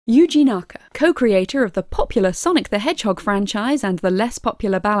Yuji Naka, co-creator of the popular Sonic the Hedgehog franchise and the less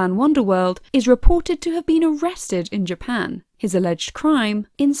popular Balan Wonderworld, is reported to have been arrested in Japan. His alleged crime: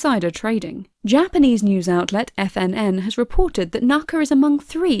 insider trading. Japanese news outlet FNN has reported that Naka is among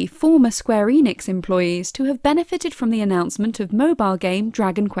 3 former Square-Enix employees to have benefited from the announcement of mobile game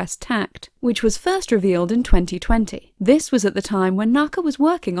Dragon Quest Tact, which was first revealed in 2020. This was at the time when Naka was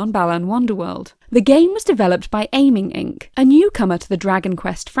working on Balan Wonderworld. The game was developed by Aiming Inc., a newcomer to the Dragon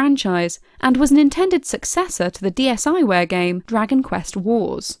Quest franchise, and was an intended successor to the DSiWare game Dragon Quest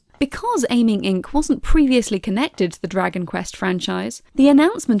Wars. Because Aiming Inc. wasn't previously connected to the Dragon Quest franchise, the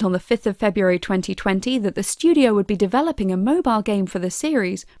announcement on the 5th of February 2020 that the studio would be developing a mobile game for the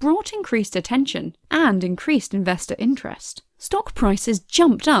series brought increased attention and increased investor interest. Stock prices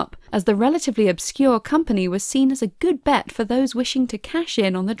jumped up as the relatively obscure company was seen as a good bet for those wishing to cash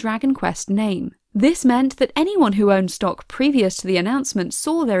in on the Dragon Quest name. This meant that anyone who owned stock previous to the announcement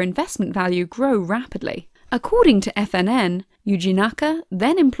saw their investment value grow rapidly. According to FNN, Yuji Naka,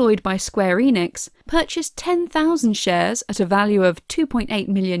 then employed by Square-Enix, purchased 10,000 shares at a value of 2.8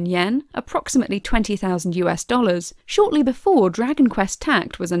 million yen, approximately $20,000, shortly before Dragon Quest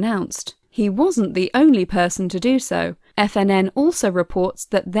Tact was announced. He wasn't the only person to do so. FNN also reports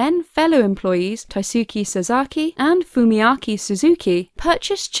that then fellow employees Taisuke Sasaki and Fumiaki Suzuki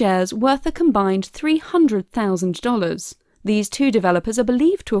purchased shares worth a combined $300,000. These 2 developers are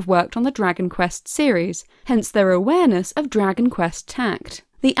believed to have worked on the Dragon Quest series, hence their awareness of Dragon Quest Tact.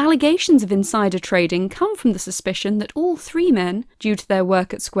 The allegations of insider trading come from the suspicion that all 3 men, due to their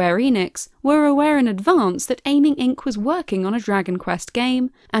work at Square-Enix, were aware in advance that Aiming Inc. was working on a Dragon Quest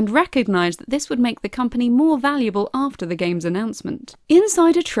game, and recognised that this would make the company more valuable after the game's announcement.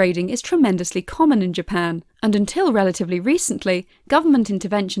 Insider trading is tremendously common in Japan, and until relatively recently, government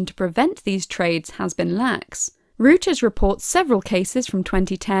intervention to prevent these trades has been lax. Reuters reports several cases from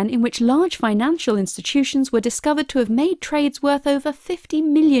 2010 in which large financial institutions were discovered to have made trades worth over $50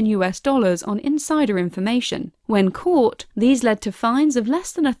 million on insider information. When caught, these led to fines of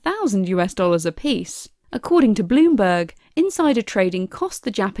less than $1,000 apiece. According to Bloomberg, insider trading cost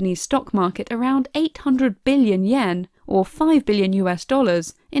the Japanese stock market around 800 billion yen, or $5 billion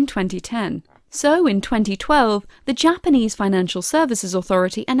in 2010. So, in 2012, the Japanese Financial Services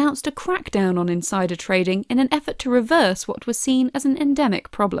Authority announced a crackdown on insider trading in an effort to reverse what was seen as an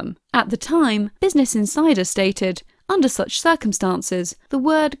endemic problem. At the time, Business Insider stated, "Under such circumstances, the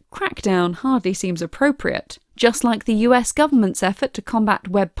word crackdown hardly seems appropriate. Just like the US government's effort to combat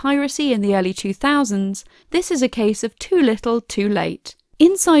web piracy in the early 2000s, this is a case of too little, too late."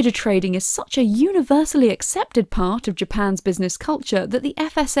 Insider trading is such a universally accepted part of Japan's business culture that the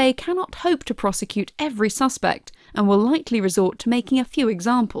FSA cannot hope to prosecute every suspect and will likely resort to making a few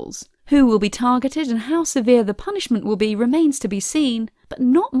examples. Who will be targeted and how severe the punishment will be remains to be seen, but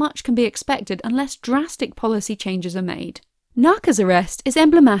not much can be expected unless drastic policy changes are made. Naka's arrest is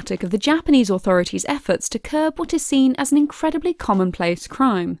emblematic of the Japanese authorities' efforts to curb what is seen as an incredibly commonplace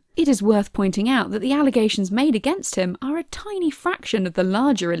crime. It is worth pointing out that the allegations made against him are a tiny fraction of the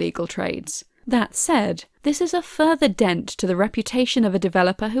larger illegal trades. That said, this is a further dent to the reputation of a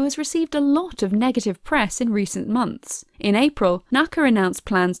developer who has received a lot of negative press in recent months. In April, Naka announced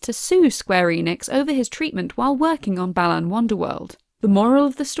plans to sue Square-Enix over his treatment while working on Balan Wonderworld. The moral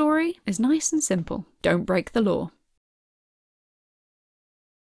of the story is nice and simple: don't break the law.